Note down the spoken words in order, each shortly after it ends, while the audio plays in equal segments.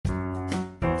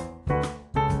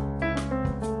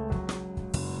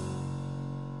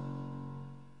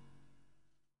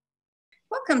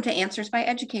Welcome to Answers by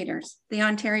Educators, the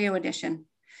Ontario edition.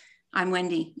 I'm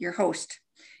Wendy, your host.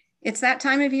 It's that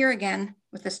time of year again,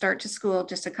 with the start to school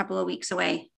just a couple of weeks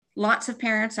away. Lots of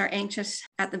parents are anxious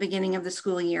at the beginning of the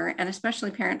school year, and especially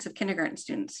parents of kindergarten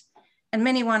students. And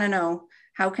many want to know,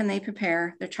 how can they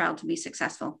prepare their child to be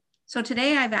successful? So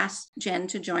today I've asked Jenn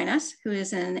to join us, who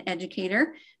is an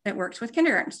educator that works with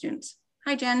kindergarten students.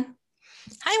 Hi, Jenn.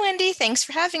 Hi, Wendy. Thanks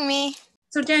for having me.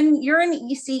 So Jenn, you're an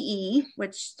ECE,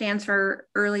 which stands for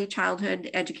Early Childhood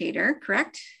Educator,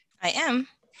 correct? I am.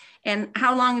 And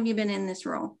how long have you been in this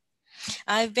role?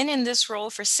 I've been in this role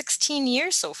for 16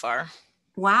 years so far.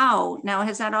 Wow. Now,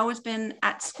 has that always been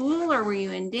at school, or were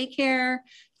you in daycare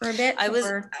for a bit? I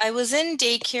was in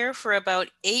daycare for about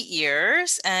 8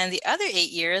 years, and the other 8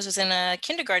 years was in a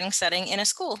kindergarten setting in a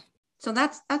school. So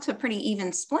that's a pretty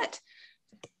even split.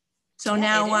 So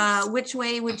Yeah, now, which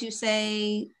way would you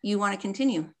say you want to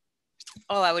continue?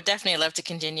 Oh, I would definitely love to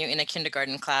continue in a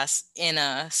kindergarten class in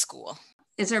a school.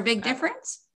 Is there a big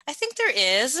difference? I think there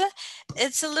is.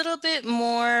 It's a little bit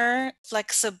more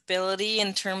flexibility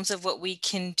in terms of what we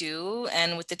can do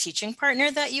and with the teaching partner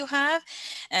that you have.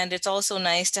 And it's also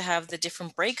nice to have the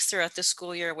different breaks throughout the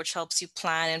school year, which helps you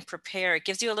plan and prepare. It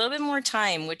gives you a little bit more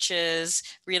time, which is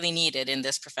really needed in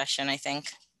this profession, I think.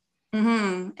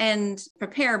 Mm-hmm. And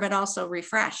prepare, but also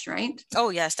refresh, right? Oh,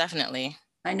 yes, definitely.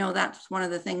 I know that's one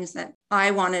of the things that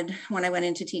I wanted when I went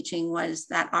into teaching, was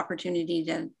that opportunity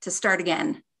to start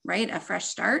again, right? A fresh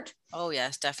start. Oh,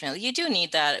 yes, definitely. You do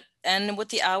need that. And with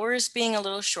the hours being a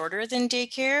little shorter than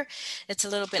daycare, it's a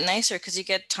little bit nicer because you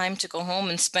get time to go home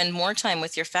and spend more time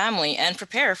with your family and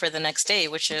prepare for the next day,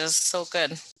 which is so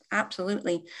good.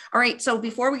 Absolutely. All right. So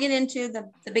before we get into the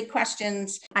big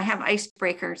questions, I have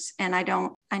icebreakers, and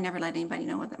I never let anybody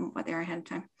know what they're ahead of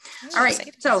time. All right.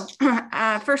 Exciting. So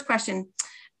first question,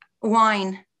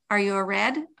 wine. Are you a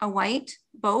red, a white,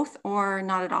 both, or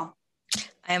not at all?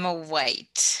 I am a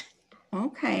white.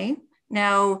 Okay.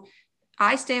 Now,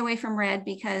 I stay away from red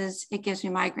because it gives me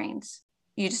migraines.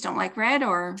 You just don't like red,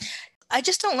 or? I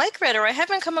just don't like red, or I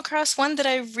haven't come across one that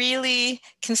I really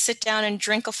can sit down and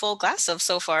drink a full glass of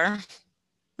so far.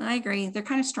 I agree. They're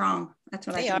kind of strong. That's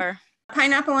what I think. They are.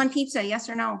 Pineapple on pizza, yes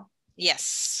or no?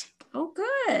 Yes. Oh,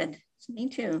 good. Me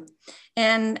too.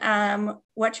 And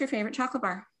what's your favorite chocolate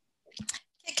bar?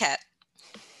 Kit Kat.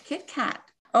 Kit Kat.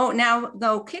 Oh, now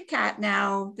though, Kit Kat,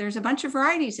 now there's a bunch of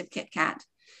varieties of Kit Kat.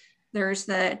 There's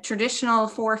the traditional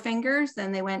 4 fingers,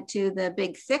 then they went to the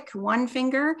big thick 1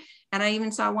 finger, and I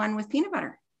even saw one with peanut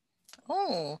butter.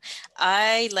 Oh,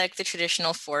 I like the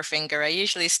traditional 4 finger. I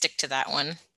usually stick to that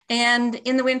one. And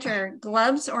in the winter,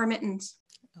 gloves or mittens?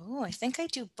 Oh, I think I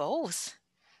do both.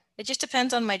 It just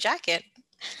depends on my jacket.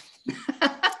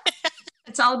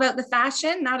 It's all about the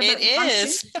fashion, not about the function. It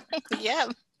is. Yeah.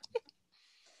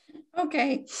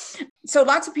 Okay. So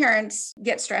lots of parents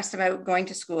get stressed about going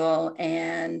to school,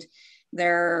 and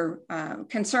they're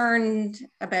concerned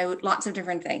about lots of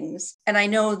different things. And I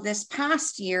know this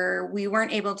past year, we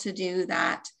weren't able to do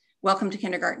that Welcome to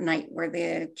Kindergarten night, where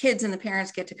the kids and the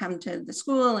parents get to come to the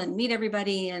school and meet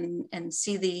everybody and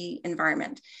see the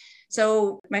environment.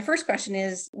 So my first question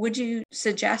is, would you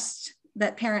suggest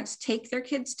that parents take their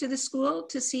kids to the school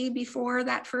to see before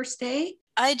that first day?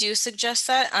 I do suggest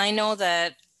that. I know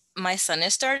that my son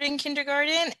is starting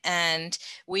kindergarten, and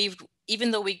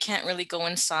even though we can't really go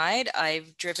inside,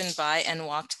 I've driven by and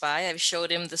walked by. I've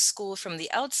showed him the school from the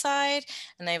outside,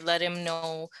 and I've let him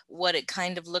know what it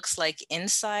kind of looks like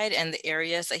inside and the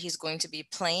areas that he's going to be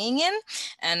playing in.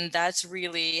 And that's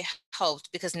really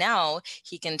helped, because now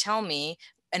he can tell me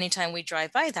anytime we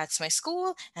drive by, that's my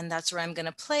school and that's where I'm going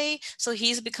to play. So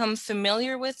he's become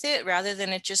familiar with it, rather than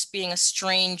it just being a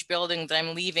strange building that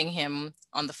I'm leaving him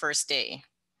on the first day.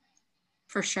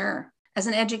 For sure. As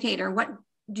an educator, what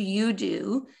do you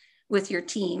do with your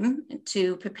team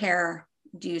to prepare?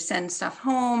 Do you send stuff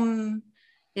home?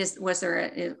 Was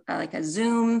there like a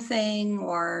Zoom thing,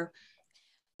 or?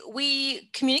 We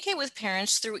communicate with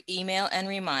parents through email and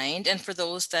Remind. And for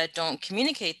those that don't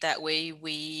communicate that way,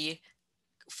 we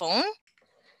phone.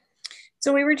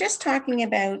 So we were just talking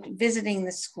about visiting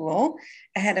the school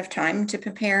ahead of time to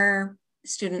prepare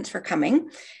students for coming.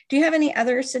 Do you have any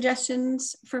other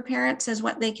suggestions for parents as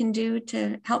what they can do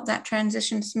to help that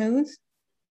transition smooth?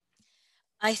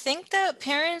 I think that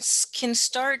parents can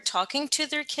start talking to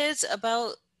their kids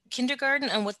about kindergarten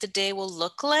and what the day will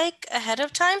look like ahead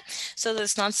of time, so that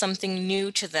it's not something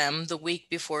new to them the week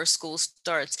before school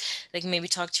starts. Like maybe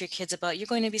talk to your kids about, you're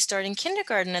going to be starting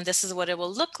kindergarten and this is what it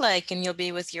will look like, and you'll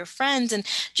be with your friends, and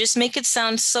just make it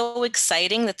sound so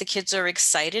exciting that the kids are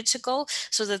excited to go,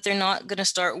 so that they're not going to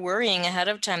start worrying ahead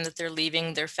of time that they're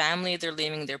leaving their family, they're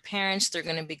leaving their parents, they're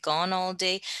going to be gone all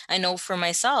day. I know for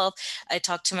myself, I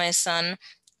talked to my son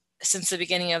since the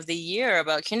beginning of the year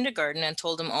about kindergarten and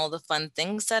told him all the fun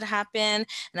things that happen.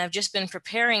 And I've just been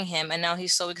preparing him. And now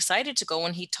he's so excited to go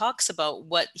when he talks about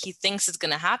what he thinks is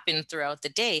going to happen throughout the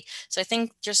day. So I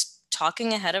think just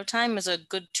talking ahead of time is a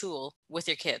good tool with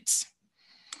your kids.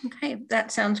 Okay,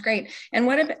 that sounds great. And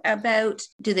what about,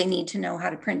 do they need to know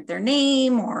how to print their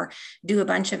name or do a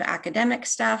bunch of academic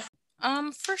stuff?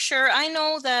 For sure. I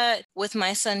know that with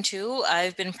my son too,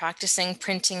 I've been practicing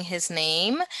printing his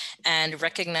name and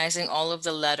recognizing all of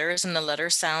the letters and the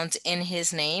letter sounds in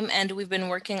his name. And we've been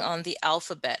working on the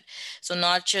alphabet. So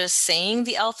not just saying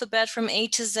the alphabet from A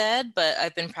to Z, but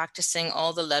I've been practicing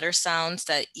all the letter sounds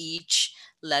that each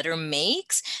letter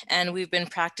makes. And we've been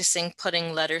practicing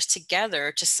putting letters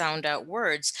together to sound out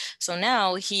words. So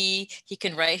now he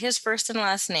can write his first and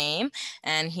last name,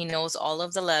 and he knows all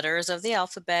of the letters of the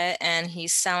alphabet, and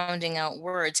he's sounding out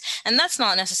words. And that's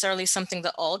not necessarily something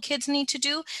that all kids need to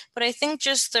do, but I think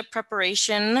just the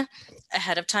preparation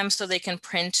ahead of time so they can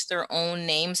print their own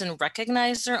names and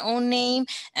recognize their own name,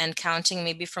 and counting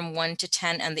maybe from 1 to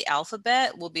 10 and the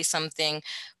alphabet will be something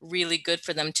really good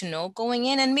for them to know going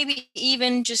in. And maybe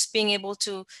even just being able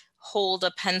to hold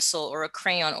a pencil or a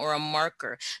crayon or a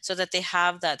marker so that they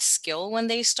have that skill when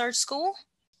they start school.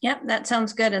 Yep, that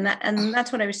sounds good. And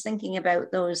that's what I was thinking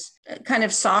about, those kind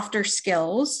of softer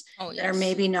skills that are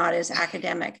maybe not as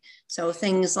academic. So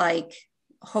things like,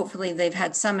 hopefully they've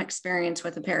had some experience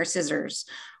with a pair of scissors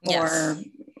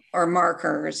or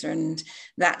markers and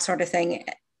that sort of thing.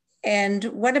 And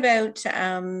what about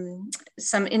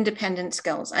some independent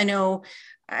skills? I know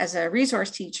as a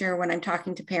resource teacher, when I'm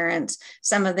talking to parents,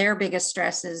 some of their biggest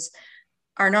stresses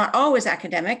are not always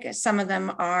academic. Some of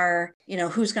them are,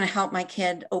 who's going to help my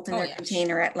kid open their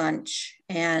container at lunch?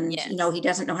 And, he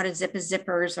doesn't know how to zip his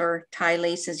zippers or tie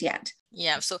laces yet.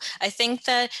 Yeah. So I think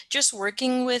that just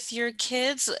working with your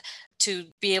kids to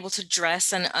be able to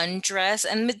dress and undress,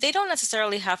 and they don't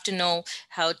necessarily have to know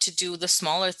how to do the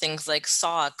smaller things like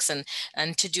socks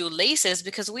and to do laces,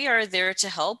 because we are there to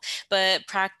help, but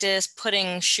practice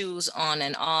putting shoes on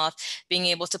and off, being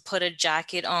able to put a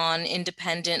jacket on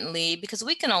independently, because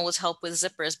we can always help with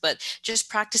zippers, but just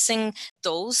practicing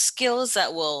those skills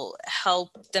that will help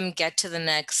them get to the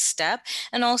next step.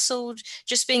 And also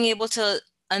just being able to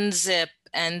unzip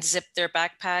and zip their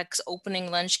backpacks,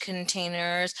 opening lunch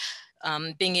containers,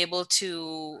 being able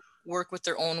to work with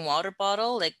their own water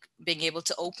bottle, like being able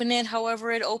to open it however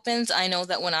it opens. I know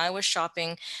that when I was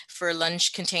shopping for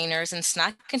lunch containers and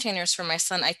snack containers for my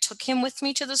son, I took him with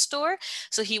me to the store.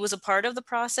 So he was a part of the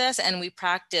process, and we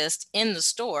practiced in the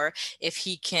store if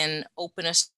he can open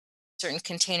a certain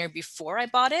container before I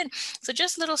bought it. So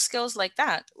just little skills like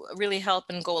that really help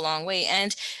and go a long way.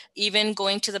 And even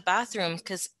going to the bathroom,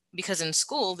 because in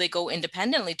school they go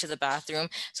independently to the bathroom.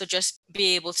 So just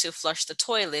be able to flush the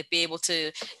toilet, be able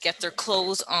to get their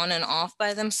clothes on and off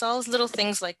by themselves. Little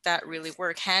things like that really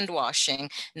work. Hand washing,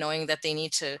 knowing that they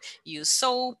need to use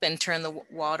soap and turn the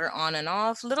water on and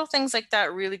off. Little things like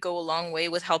that really go a long way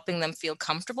with helping them feel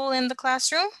comfortable in the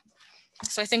classroom.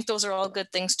 So I think those are all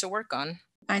good things to work on.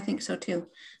 I think so too.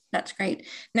 That's great.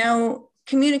 Now,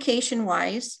 communication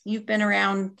wise, you've been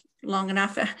around long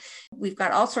enough. We've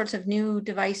got all sorts of new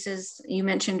devices. You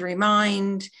mentioned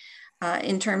Remind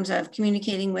in terms of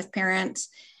communicating with parents.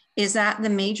 Is that the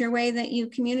major way that you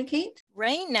communicate?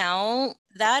 Right now,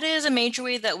 that is a major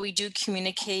way that we do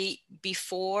communicate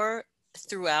before,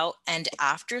 throughout, and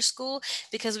after school,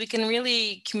 because we can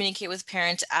really communicate with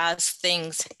parents as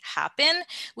things happen.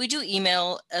 We do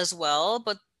email as well,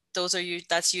 but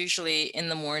that's usually in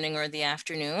the morning or the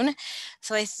afternoon.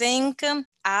 So I think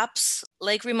apps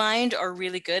like Remind are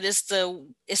really good. It's the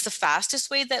fastest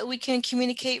way that we can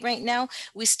communicate right now.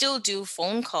 We still do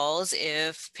phone calls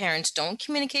if parents don't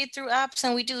communicate through apps,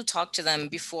 and we do talk to them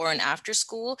before and after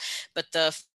school, but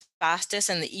the fastest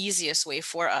and the easiest way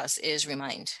for us is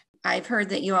Remind. I've heard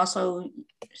that you also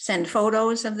send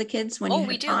photos of the kids when you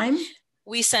have time.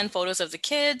 We send photos of the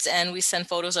kids, and we send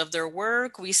photos of their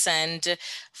work. We send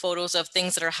photos of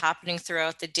things that are happening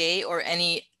throughout the day, or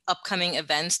any upcoming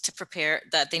events to prepare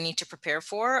that they need to prepare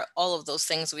for. All of those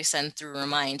things we send through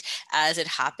Remind as it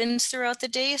happens throughout the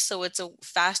day. So it's a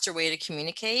faster way to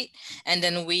communicate. And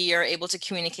then we are able to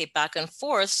communicate back and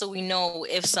forth. So we know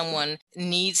if someone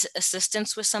needs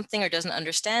assistance with something or doesn't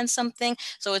understand something.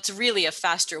 So it's really a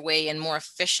faster way and more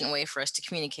efficient way for us to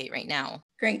communicate right now.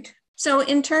 Great. So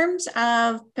in terms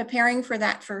of preparing for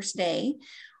that first day,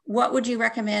 what would you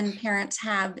recommend parents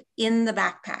have in the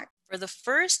backpack? For the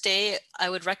first day, I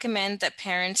would recommend that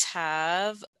parents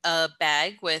have a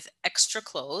bag with extra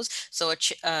clothes. So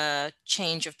a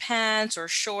change of pants or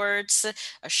shorts,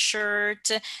 a shirt,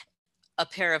 a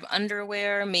pair of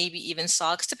underwear, maybe even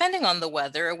socks, depending on the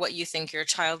weather or what you think your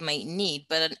child might need.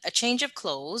 But a change of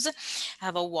clothes,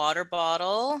 have a water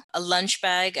bottle, a lunch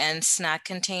bag, and snack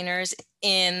containers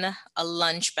in a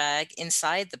lunch bag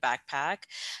inside the backpack.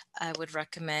 I would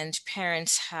recommend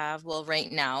parents have, well,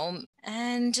 right now,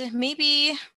 and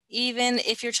maybe even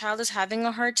if your child is having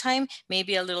a hard time,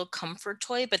 maybe a little comfort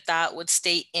toy, but that would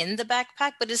stay in the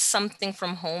backpack, but is something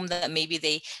from home that maybe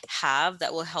they have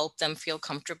that will help them feel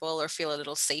comfortable or feel a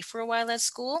little safer while at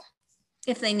school.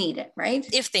 If they need it, right?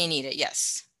 If they need it,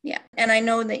 yes. Yeah. And I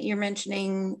know that you're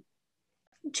mentioning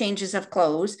changes of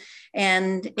clothes,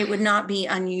 and it would not be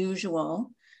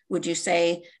unusual, would you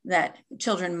say, that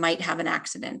children might have an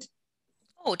accident?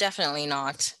 Oh, definitely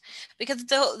not. Because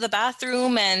the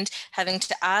bathroom and having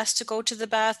to ask to go to the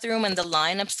bathroom and the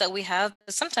lineups that we have,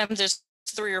 sometimes there's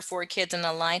 3 or 4 kids in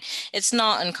a line. It's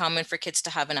not uncommon for kids to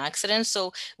have an accident.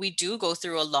 So we do go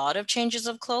through a lot of changes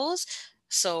of clothes.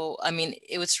 So, I mean,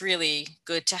 it was really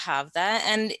good to have that.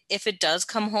 And if it does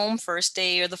come home first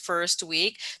day or the first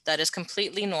week, that is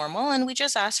completely normal. And we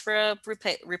just ask for a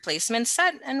replacement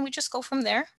set and we just go from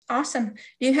there. Awesome.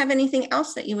 Do you have anything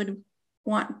else that you would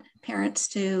want parents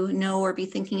to know or be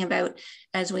thinking about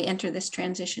as we enter this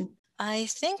transition? I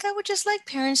think I would just like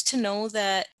parents to know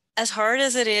that as hard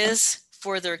as it is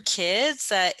for their kids,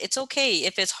 that it's okay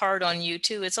if it's hard on you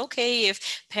too. It's okay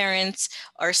if parents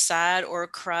are sad or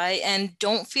cry, and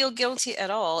don't feel guilty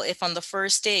at all if on the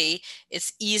first day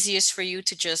it's easiest for you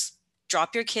to just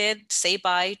drop your kid, say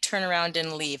bye, turn around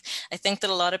and leave. I think that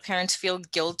a lot of parents feel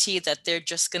guilty that they're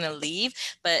just going to leave,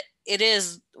 but it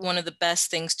is one of the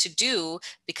best things to do,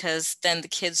 because then the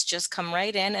kids just come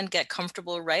right in and get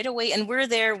comfortable right away. And we're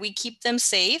there, we keep them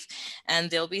safe, and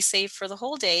they'll be safe for the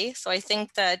whole day. So I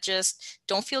think that just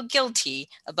don't feel guilty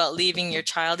about leaving your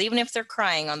child, even if they're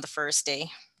crying on the first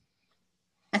day.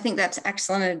 I think that's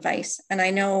excellent advice. And I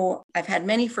know I've had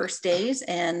many first days,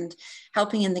 and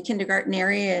helping in the kindergarten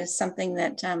area is something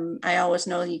that I always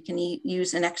know you can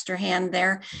use an extra hand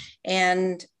there.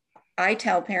 And I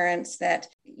tell parents that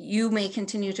you may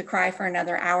continue to cry for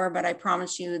another hour, but I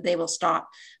promise you they will stop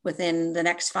within the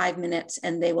next 5 minutes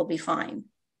and they will be fine.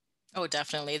 Oh,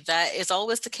 definitely. That is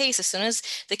always the case. As soon as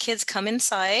the kids come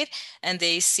inside and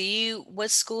they see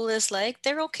what school is like,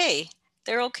 they're okay.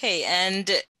 They're okay, and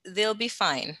they'll be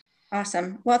fine.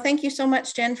 Awesome. Well, thank you so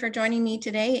much, Jen, for joining me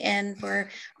today and for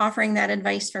offering that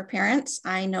advice for parents.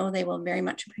 I know they will very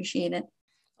much appreciate it.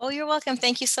 Oh, you're welcome.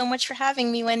 Thank you so much for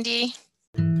having me, Wendy.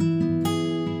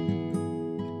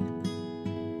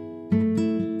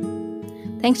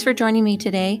 Thanks for joining me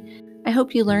today. I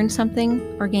hope you learned something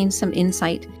or gained some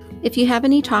insight. If you have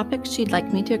any topics you'd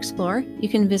like me to explore, you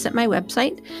can visit my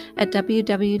website at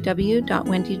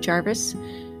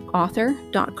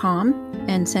www.wendyjarvisauthor.com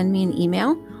and send me an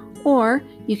email, or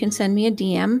you can send me a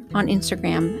DM on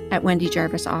Instagram at Wendy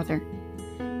Jarvis Author.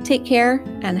 Take care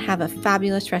and have a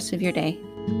fabulous rest of your day.